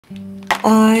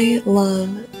I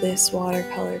love this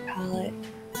watercolor palette.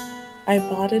 I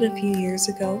bought it a few years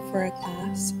ago for a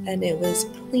class, and it was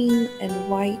clean and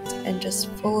white and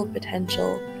just full of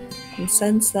potential. And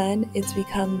since then, it's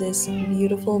become this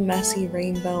beautiful, messy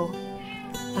rainbow.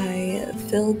 I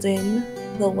filled in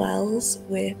the wells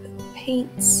with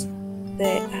paints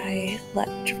that I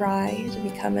let dry to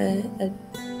become a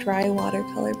dry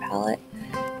watercolor palette,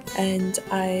 and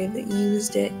I've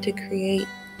used it to create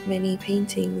many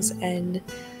paintings and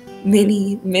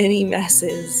many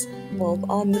messes, both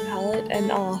on the palette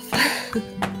and off.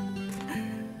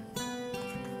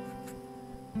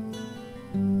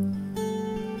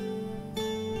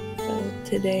 So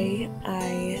today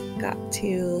I got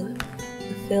to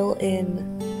fill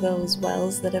in those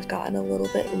wells that have gotten a little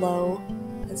bit low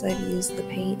as I've used the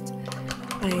paint.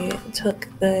 I took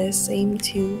the same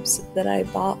tubes that I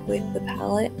bought with the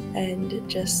palette and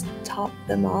just topped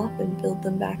them off and filled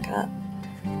them back up.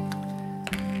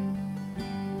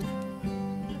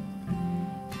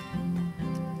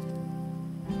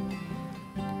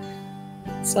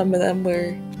 Some of them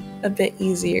were a bit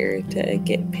easier to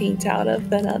get paint out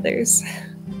of than others.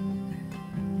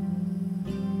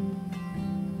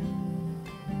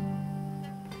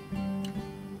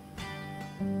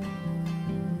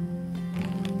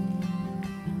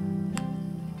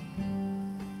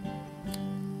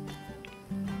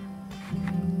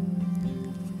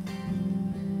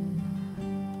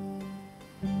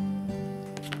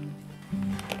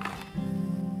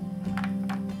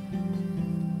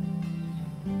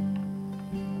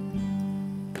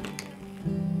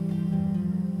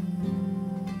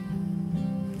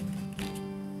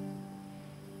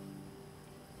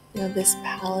 Now, this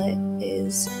palette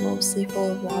is mostly full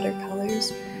of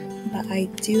watercolors, but I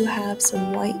do have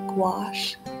some white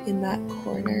gouache in that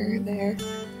corner there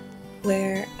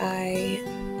where I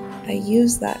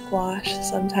use that gouache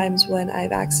sometimes when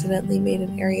I've accidentally made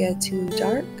an area too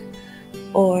dark,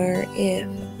 or if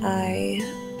I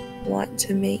want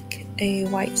to make a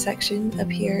white section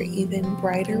appear even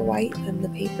brighter white than the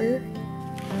paper.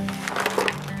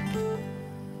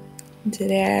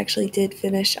 Today I actually did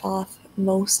finish off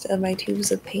most of my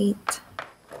tubes of paint,